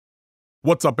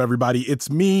What's up, everybody?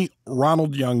 It's me,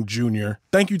 Ronald Young Jr.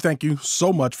 Thank you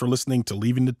so much for listening to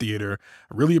Leaving the Theater.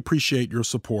 I really appreciate your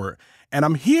support. And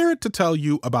I'm here to tell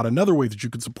you about another way that you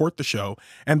can support the show,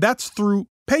 and that's through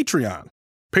Patreon.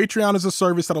 Patreon is a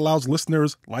service that allows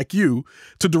listeners like you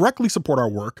to directly support our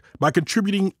work by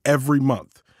contributing every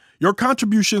month. Your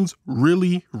contributions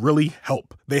really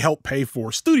help. They help pay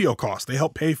for studio costs. They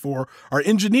help pay for our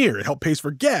engineer. It helps pay for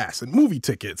gas and movie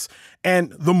tickets.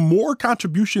 And the more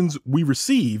contributions we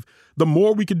receive, the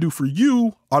more we can do for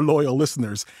you, our loyal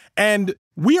listeners. And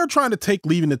we are trying to take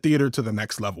Leaving the Theater to the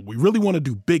next level. We really want to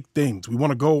do big things. We want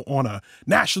to go on a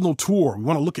national tour. We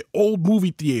want to look at old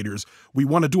movie theaters. We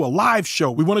want to do a live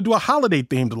show. We want to do a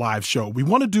holiday-themed live show. We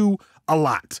want to do a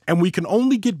lot. And we can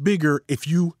only get bigger if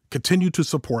you continue to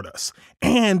support us.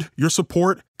 And your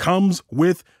support comes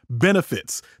with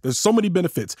benefits. There's so many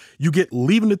benefits. You get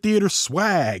Leaving the Theater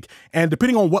swag. And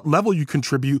depending on what level you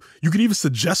contribute, you can even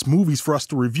suggest movies for us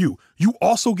to review. You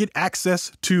also get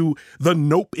access to the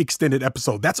Nope extended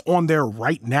episode. That's on there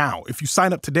right now. If you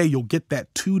sign up today, you'll get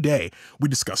that today. We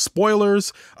discuss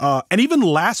spoilers. And even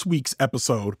last week's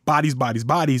episode,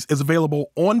 Bodies, is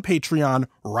available on Patreon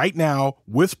right now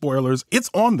with spoilers. It's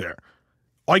on there.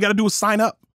 All you got to do is sign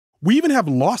up. We even have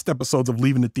lost episodes of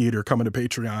Leaving the Theater coming to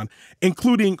Patreon,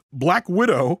 including Black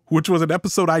Widow, which was an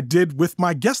episode I did with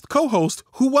my guest co-host,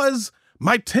 who was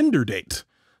my Tinder date.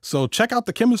 So check out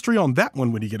the chemistry on that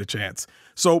one when you get a chance.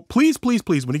 So please,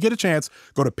 when you get a chance,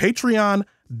 go to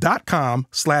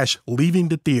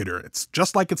patreon.com/leavingthetheater. It's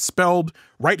just like it's spelled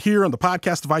right here on the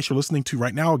podcast device you're listening to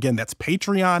right now. Again, that's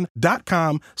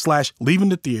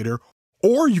patreon.com/leavingthetheater,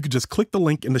 or you could just click the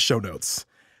link in the show notes.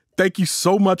 Thank you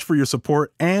so much for your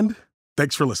support, and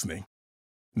thanks for listening.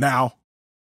 Now,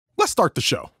 let's start the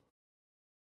show.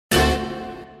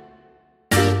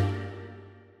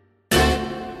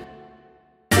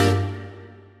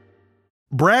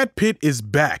 Brad Pitt is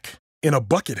back in a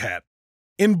bucket hat.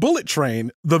 In Bullet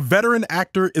Train, the veteran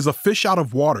actor is a fish out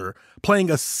of water, playing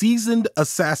a seasoned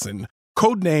assassin,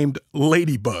 codenamed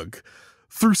Ladybug.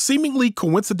 Through seemingly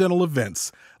coincidental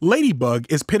events, Ladybug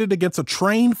is pitted against a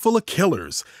train full of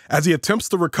killers as he attempts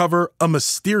to recover a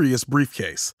mysterious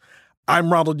briefcase.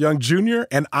 I'm Ronald Young Jr.,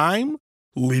 and I'm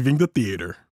Leaving the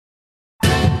Theater.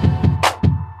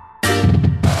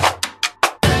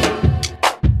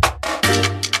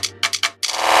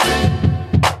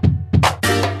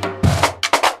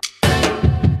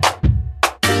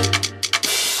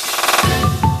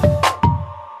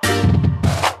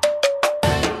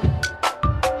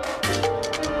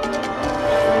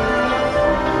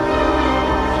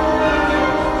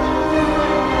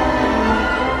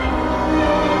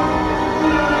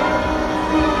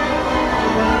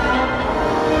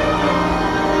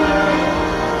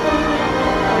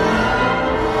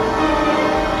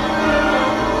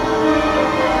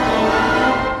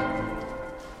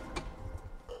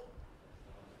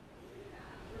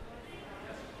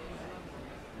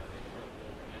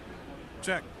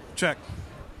 Check.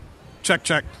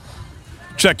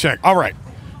 All right.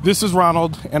 This is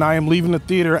Ronald, and I am leaving the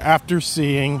theater after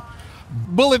seeing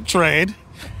Bullet Train,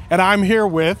 and I'm here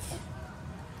with...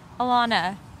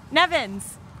 Ilana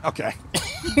Nevins. Okay.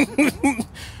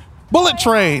 Bullet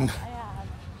Train.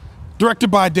 Directed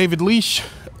by David Leitch,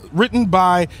 written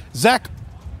by Zak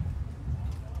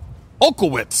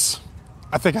Olkewicz.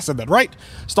 I think I said that right.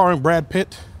 Starring Brad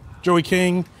Pitt, Joey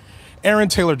King, Aaron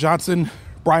Taylor Johnson,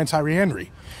 Brian Tyree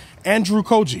Henry, Andrew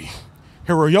Koji,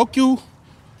 Hiroyuki,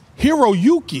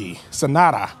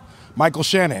 Sanada, Michael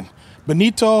Shannon,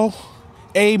 Benito,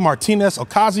 Martinez,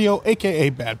 Ocasio, a.k.a.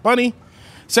 Bad Bunny,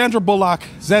 Sandra Bullock,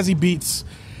 Zazie Beetz,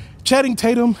 Channing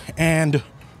Tatum, and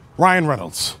Ryan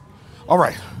Reynolds. All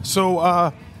right,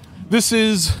 so this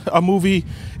is a movie.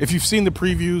 If you've seen the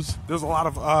previews, there's a lot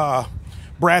of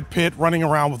Brad Pitt running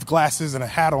around with glasses and a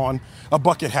hat on, a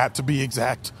bucket hat to be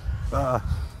exact.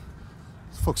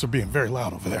 Folks are being very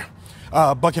loud over there.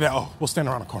 Bucket hat. Oh, we'll stand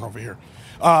around the corner over here.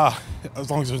 As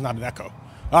long as there's not an echo.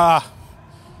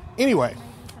 Anyway.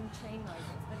 Some train noises,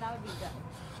 but that would be good.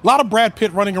 A lot of Brad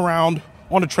Pitt running around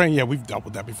on a train. Yeah, we've dealt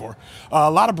with that before.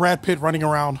 A lot of Brad Pitt running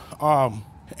around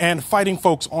and fighting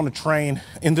folks on a train.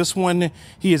 In this one,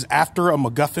 he is after a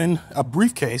MacGuffin, a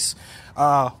briefcase,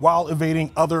 while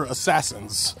evading other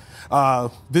assassins.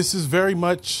 This is very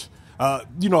much, a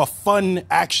fun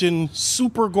action,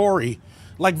 super gory.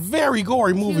 Like, very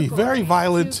gory movie, very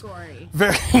violent,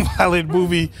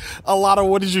 movie. A lot of,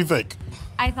 what did you think?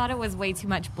 I thought it was way too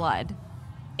much blood.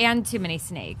 And too many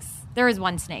snakes. There was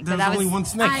one snake. There was only one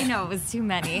snake. I know, it was too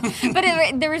many. But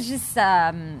there was just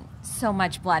so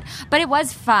much blood. But it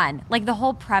was fun. Like, the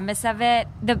whole premise of it,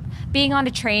 being on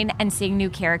a train and seeing new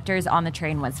characters on the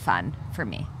train was fun for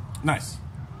me. Nice.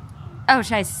 Oh,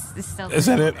 should I still... Is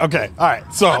that it? Okay. All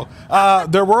right. So,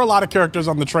 there were a lot of characters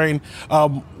on the train.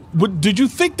 Did you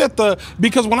think that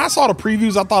because when I saw the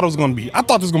previews, I thought this was going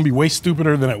to be way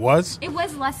stupider than it was. It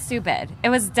was less stupid. It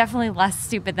was definitely less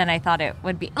stupid than I thought it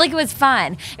would be. Like, it was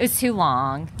fun. It was too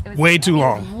long. It was way too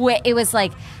long. It was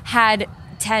like, had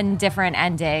 10 different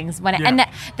endings. And the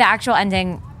actual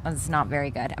ending was not very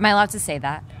good. Am I allowed to say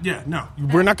that? Yeah, no.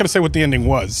 We're not going to say what the ending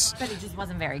was. But it just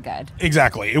wasn't very good.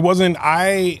 Exactly. It wasn't,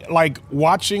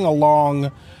 watching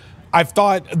along... I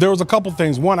thought there was a couple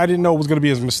things. One, I didn't know it was going to be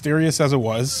as mysterious as it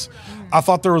was. I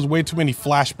thought there was way too many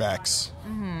flashbacks.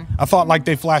 I thought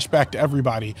they flashed back to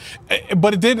everybody.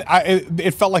 But it didn't.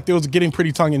 It felt like it was getting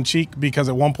pretty tongue-in-cheek because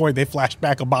at one point they flashed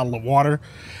back a bottle of water.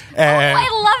 And I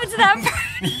loved that part.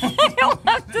 I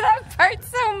loved that part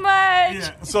so much.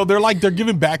 Yeah. So they're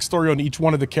giving backstory on each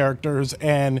one of the characters,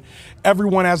 and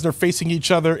everyone as they're facing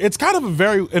each other. It's kind of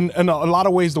in a lot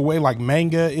of ways the way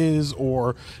manga is,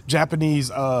 or Japanese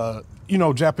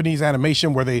Japanese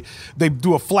animation, where they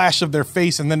do a flash of their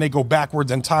face and then they go backwards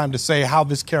in time to say how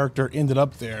this character ended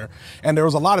up there. And there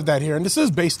was a lot of that here. And this is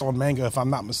based on manga, if I'm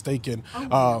not mistaken.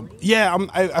 Oh, really?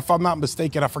 If I'm not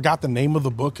mistaken, I forgot the name of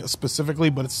the book specifically,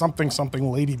 but it's something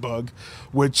Ladybug,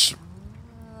 which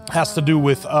has to do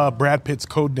with Brad Pitt's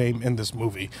code name in this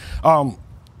movie.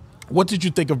 What did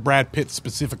you think of Brad Pitt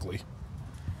specifically?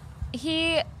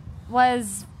 He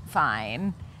was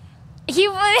fine. He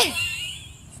was...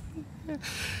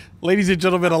 Ladies and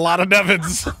gentlemen, Ilana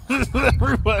Nevins.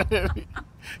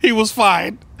 He was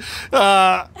fine.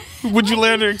 Would you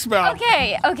land or expound?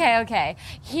 Okay.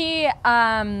 He,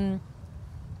 at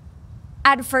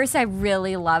first I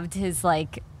really loved his,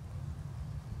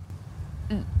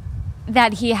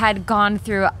 that he had done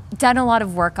a lot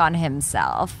of work on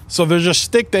himself. So there's a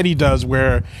shtick that he does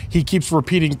where he keeps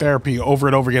repeating therapy over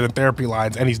and over again in therapy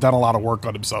lines, and he's done a lot of work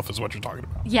on himself, is what you're talking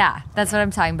about. Yeah, that's what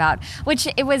I'm talking about. Which,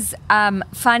 it was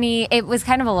funny. It was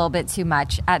kind of a little bit too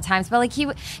much at times, but he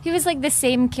was the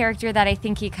same character that I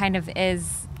think he kind of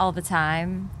is all the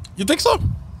time. You think so?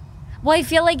 Well, I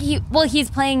feel he's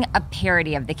playing a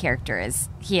parody of the characters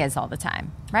he is all the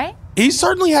time, right? He's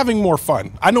certainly having more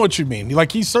fun. I know what you mean.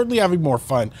 He's certainly having more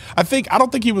fun. I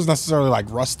don't think he was necessarily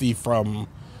Rusty from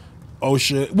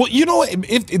Ocean. Well,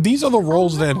 if these are the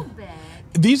roles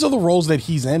these are the roles that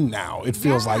he's in now. It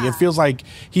feels like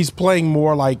he's playing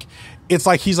more it's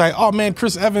like he's like, oh man,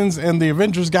 Chris Evans and the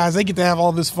Avengers guys, they get to have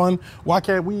all this fun. Why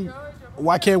can't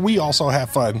we also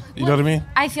have fun? You know what I mean?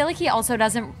 I feel like he also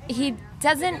doesn't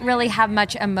really have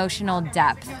much emotional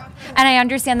depth. And I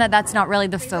understand that that's not really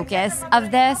the focus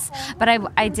of this, but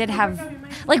I did have,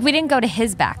 we didn't go to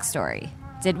his backstory,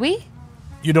 did we?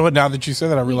 You know what, now that you say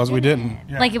that, I realize we didn't.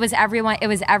 Yeah. It was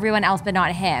everyone else but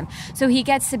not him. So he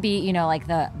gets to be,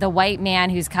 the white man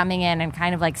who's coming in and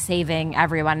kind of saving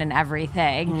everyone and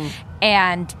everything.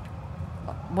 And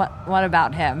what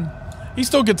about him? He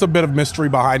still gets a bit of mystery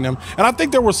behind him. And I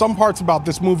think there were some parts about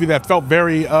this movie that felt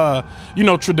very,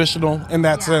 traditional in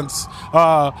that sense.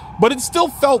 But it still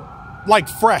felt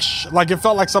fresh. It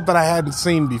felt like something I hadn't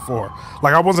seen before.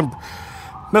 I wasn't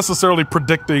necessarily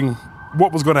predicting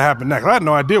what was going to happen next. I had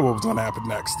no idea what was going to happen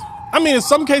next. I mean, in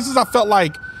some cases, I felt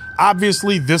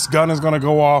obviously this gun is going to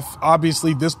go off.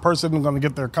 Obviously, this person is going to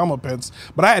get their comeuppance.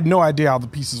 But I had no idea how the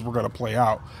pieces were going to play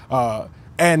out.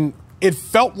 And it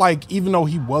felt even though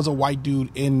he was a white dude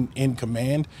in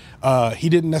command, he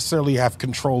didn't necessarily have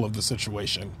control of the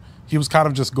situation. He was kind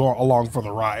of just going along for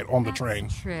the ride on the train.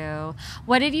 True.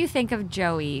 What did you think of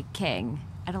Joey King?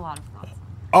 I had a lot of thoughts.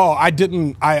 Oh, I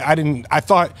didn't. I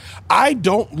thought, I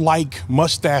don't like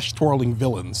mustache twirling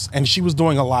villains, and she was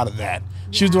doing a lot of that.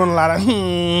 She was doing a lot of,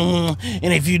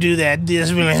 and if you do that,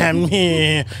 this will happen.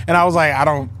 And I was like, I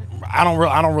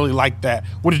don't really like that.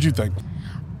 What did you think?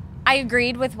 I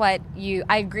agree with what you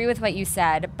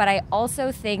said, but I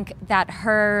also think that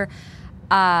her,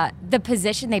 the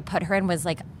position they put her in was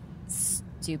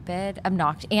stupid,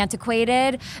 obnoxious,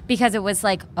 antiquated, because it was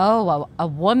a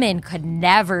woman could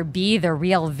never be the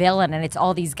real villain, and it's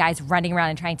all these guys running around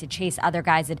and trying to chase other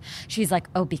guys, and she's like,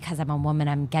 oh, because I'm a woman,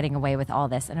 I'm getting away with all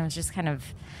this, and it was just kind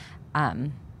of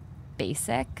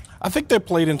basic. I think they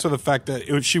played into the fact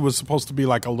that she was supposed to be a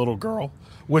little girl,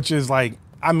 which is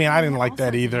I mean, I didn't like also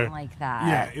that either. didn't like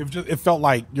that. Yeah, it felt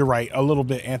like, you're right, a little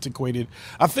bit antiquated.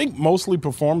 I think mostly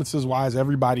performances-wise,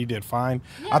 everybody did fine.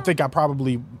 Yeah. I think I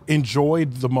probably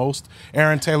enjoyed the most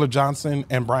Aaron Taylor Johnson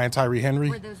and Brian Tyree Henry.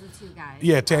 Were those the two guys?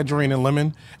 Yeah, Tangerine and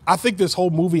Lemon. I think this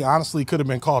whole movie honestly could have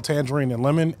been called Tangerine and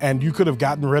Lemon, and you could have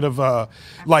gotten rid of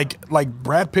like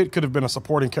Brad Pitt could have been a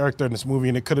supporting character in this movie,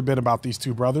 and it could have been about these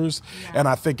two brothers, and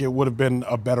I think it would have been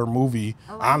a better movie,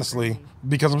 honestly.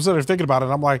 Because I'm sitting there thinking about it,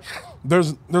 and I'm like,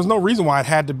 there's no reason why it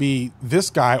had to be this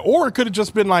guy, or it could have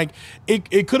just been like,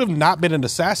 it could have not been an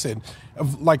assassin.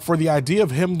 Like, for the idea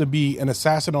of him to be an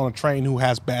assassin on a train who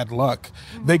has bad luck,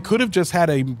 they could have just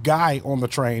had a guy on the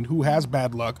train who has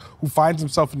bad luck, who finds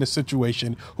himself in this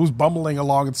situation, who's bumbling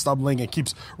along and stumbling and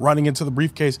keeps running into the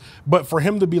briefcase. But for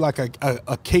him to be like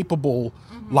a capable,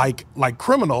 like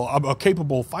criminal, a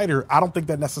capable fighter, I don't think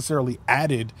that necessarily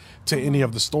added to any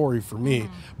of the story for me.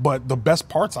 But the best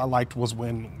parts I liked was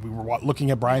when we were looking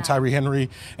at Brian Tyree Henry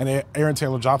and Aaron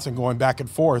Taylor Johnson going back and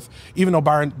forth, even though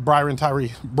Brian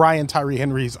Tyree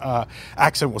Henry's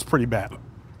accent was pretty bad.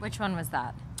 Which one was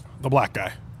that? The black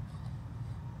guy.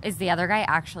 Is the other guy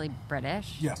actually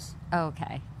British? Yes. Oh,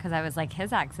 okay. Because I was like,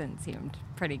 his accent seemed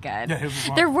pretty good. Yeah, his was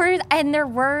fine. There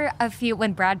were a few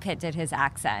when Brad Pitt did his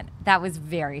accent. That was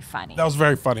very funny. That was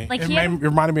very funny. Like, it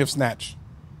reminded me of Snatch.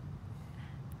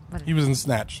 He was in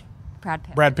Snatch.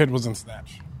 Brad Pitt was in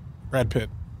Snatch. Brad Pitt.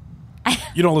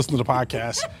 You don't listen to the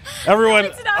podcast. Everyone,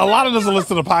 Ilana doesn't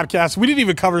listen to the podcast. We didn't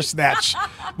even cover Snatch.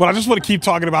 But I just want to keep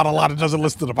talking about Ilana doesn't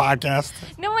listen to the podcast.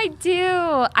 No, I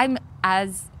do. I'm,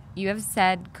 as you have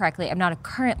said correctly, I'm not a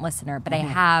current listener, but I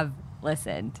have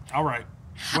listened. All right.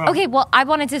 Okay, well, I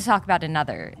wanted to talk about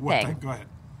another thing. Go ahead.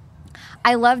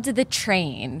 I loved the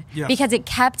train because it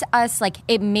kept us, like,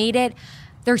 it made it,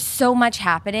 there's so much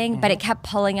happening, but it kept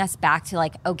pulling us back to,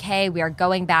 like, okay, we are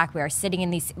going back, we are sitting in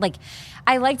these, like,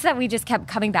 I liked that we just kept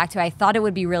coming back to it. I thought it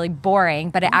would be really boring,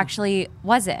 but it actually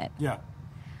wasn't. Yeah.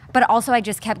 But also I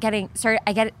just kept got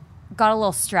a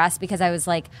little stressed because I was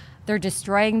like, they're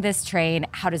destroying this train.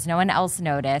 How does no one else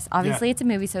notice? Obviously, it's a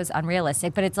movie, so it's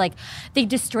unrealistic. But it's like they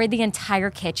destroyed the entire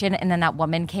kitchen, and then that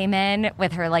woman came in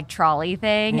with her, like, trolley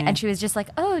thing, and she was just like,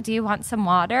 oh, do you want some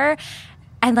water?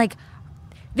 And, like,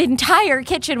 the entire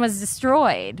kitchen was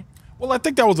destroyed. Well, I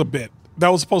think that was a bit. That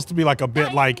was supposed to be like a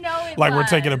bit, like we're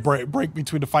taking a break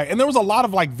between the fight. And there was a lot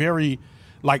of, like, very,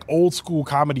 like, old school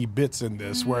comedy bits in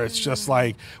this where it's just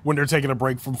like when they're taking a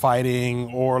break from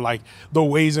fighting, or like the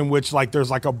ways in which, like, there's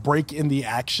like a break in the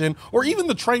action, or even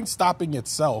the train stopping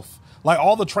itself. Like,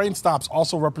 all the train stops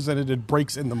also represented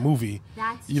breaks in the movie.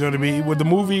 That's you know what I mean?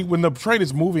 When the train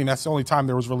is moving, that's the only time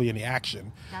there was really any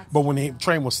action. But when the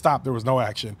train was stopped, there was no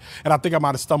action. And I think I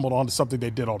might have stumbled onto something they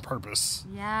did on purpose.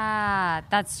 Yeah,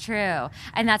 that's true.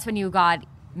 And that's when you got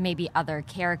maybe other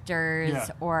characters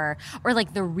or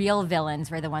like the real villains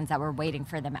were the ones that were waiting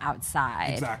for them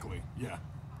outside. Exactly, yeah.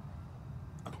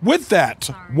 With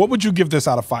that, what would you give this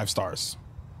out of 5 stars?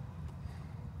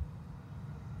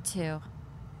 2.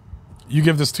 You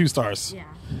give this 2 stars? Yeah.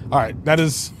 All right, that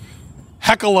is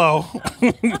hecka low.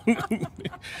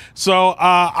 So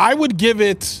I would give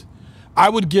this,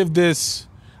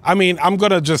 I mean, I'm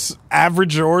going to just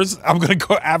average yours. I'm going to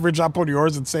go average up on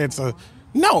yours and say it's a,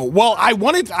 no. Well, I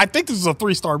think this is a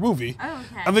 3-star movie. Oh,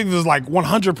 okay. I think this is like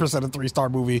 100% a 3-star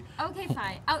movie. Okay,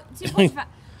 fine. Oh, 2.5.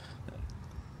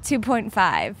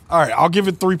 2.5. All right, I'll give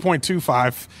it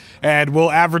 3.25, and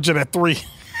we'll average it at 3.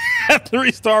 At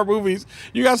 3-star movies.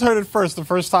 You guys heard it first. The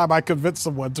first time I convinced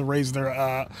someone to raise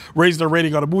their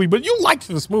rating on a movie. But you liked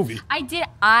this movie. I did.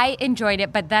 I enjoyed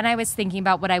it, but then I was thinking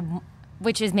about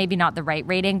which is maybe not the right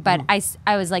rating, but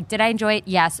I was like, did I enjoy it?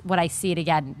 Yes. Would I see it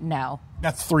again? No.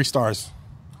 That's 3 stars.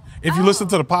 If you listen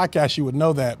to the podcast, you would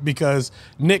know that because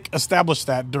Nick established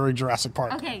that during Jurassic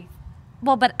Park. Okay.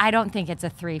 Well, but I don't think it's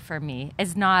a 3 for me.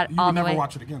 It's not you all the way. You would never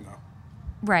watch it again, though.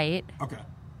 Right. Okay.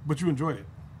 But you enjoyed it.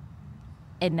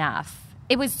 Enough.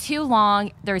 It was too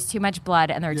long, there was too much blood,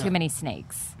 and there were too many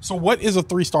snakes. So what is a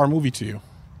 3-star movie to you?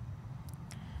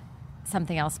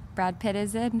 Something else Brad Pitt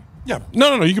is in? Yeah.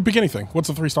 No. You can pick anything. What's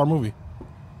a 3-star movie?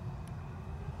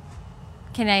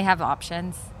 Can I have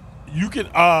options? You can,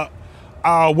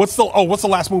 what's the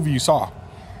last movie you saw?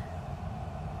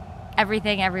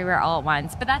 Everything, Everywhere, All at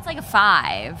Once. But that's like a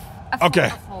 5. Okay.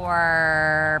 A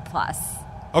 4 plus.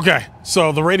 Okay,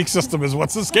 so the rating system is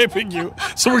what's escaping you.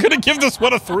 So we're gonna give this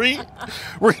one a 3.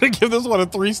 We're gonna give this one a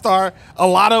 3-star.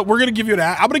 We're gonna give you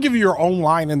that. I'm gonna give you your own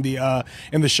line in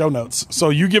the show notes. So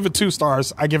you give it 2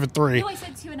 stars. I give it 3. No, I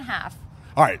said 2.5.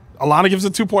 All right, Ilana gives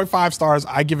it 2.5 stars.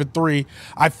 I give it 3.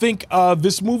 I think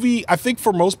this movie. I think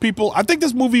for most people, I think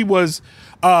this movie was.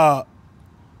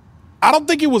 I don't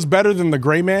think it was better than The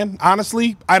Gray Man,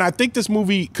 honestly. And I think this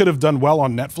movie could have done well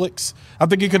on Netflix. I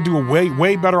think it could do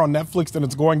way better on Netflix than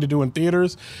it's going to do in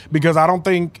theaters, because I don't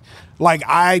think, like,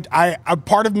 I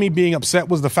part of me being upset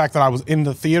was the fact that I was in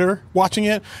the theater watching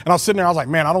it, and I was sitting there, I was like,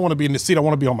 man, I don't want to be in the seat. I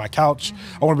want to be on my couch.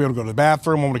 I want to be able to go to the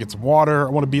bathroom. I want to get some water. I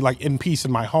want to be, like, in peace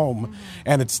in my home.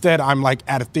 And instead, I'm, like,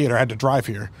 at a theater. I had to drive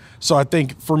here. So I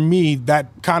think, for me, that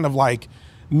kind of, like,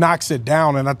 knocks it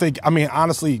down. And I think, I mean,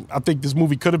 honestly, I think this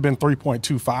movie could have been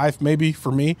 3.25 maybe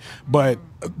for me, but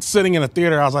sitting in a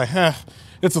theater, I was like,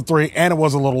 it's a 3, and it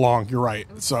was a little long. You're right.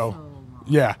 So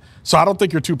yeah. So I don't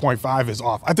think your 2.5 is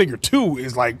off. I think your 2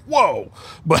 is like, whoa,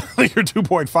 but your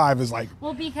 2.5 is like.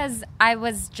 Well, because I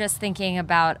was just thinking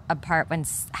about a part when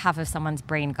half of someone's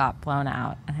brain got blown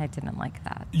out, and I didn't like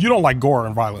that. You don't like gore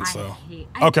and violence, though.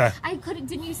 Okay. I couldn't.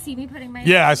 Didn't you see me putting my?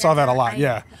 Yeah, I saw that a lot.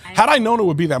 Had I known it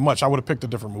would be that much, I would have picked a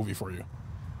different movie for you.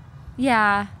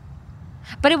 Yeah,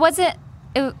 but it wasn't.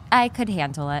 I could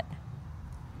handle it.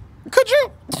 Could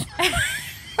you?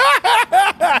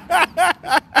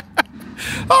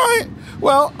 All right.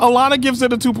 Well, Ilana gives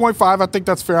it a 2.5. I think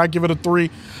that's fair. I give it a 3.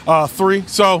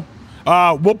 So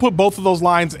we'll put both of those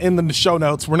lines in the show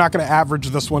notes. We're not going to average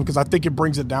this one because I think it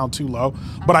brings it down too low.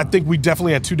 But I think we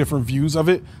definitely had 2 different views of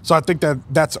it. So I think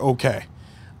that's okay.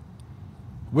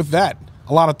 With that,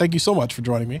 Ilana, thank you so much for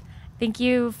joining me. Thank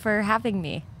you for having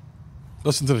me.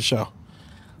 Listen to the show.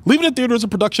 Leaving the Theater is a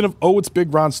production of Oh, It's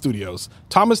Big Ron Studios.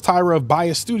 Thomas Tyra of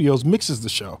Bias Studios mixes the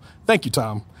show. Thank you,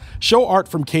 Tom. Show art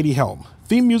from Katie Helm.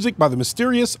 Theme music by the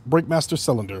mysterious Breakmaster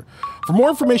Cylinder. For more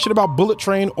information about Bullet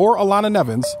Train or Ilana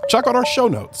Nevins, check out our show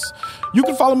notes. You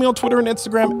can follow me on Twitter and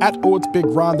Instagram at Oh It's Big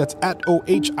Ron. That's at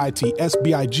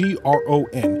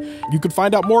OHITSBIGRON. You can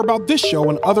find out more about this show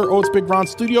and other Oh It's Big Ron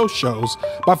Studios shows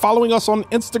by following us on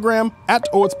Instagram at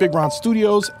Oh It's Big Ron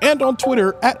Studios and on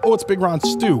Twitter at Oh It's Big Ron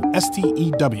Stew,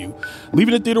 STEW.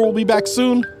 Leaving the Theater will be back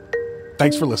soon.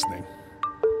 Thanks for listening.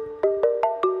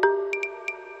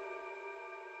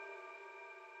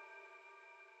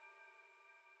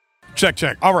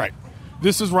 Check. All right.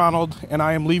 This is Ronald, and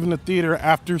I am leaving the theater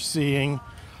after seeing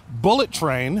Bullet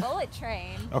Train. Bullet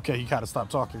Train. Okay, you gotta stop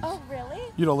talking. Oh, really?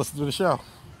 You don't listen to the show.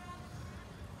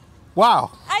 Wow.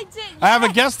 I did. I have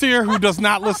a guest here who does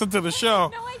not listen to the show.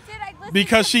 No, I did. I listened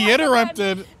because to she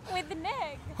interrupted. With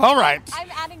Nick. All right.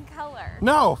 I'm adding color.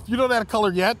 No, you don't add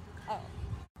color yet. Oh.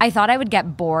 I thought I would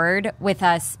get bored with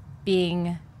us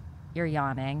being. You're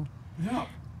yawning. Yeah.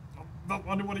 Don't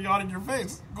want to yawn in your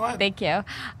face. Go ahead. Thank you.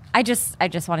 I just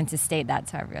wanted to state that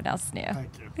so everyone else knew. Thank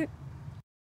you.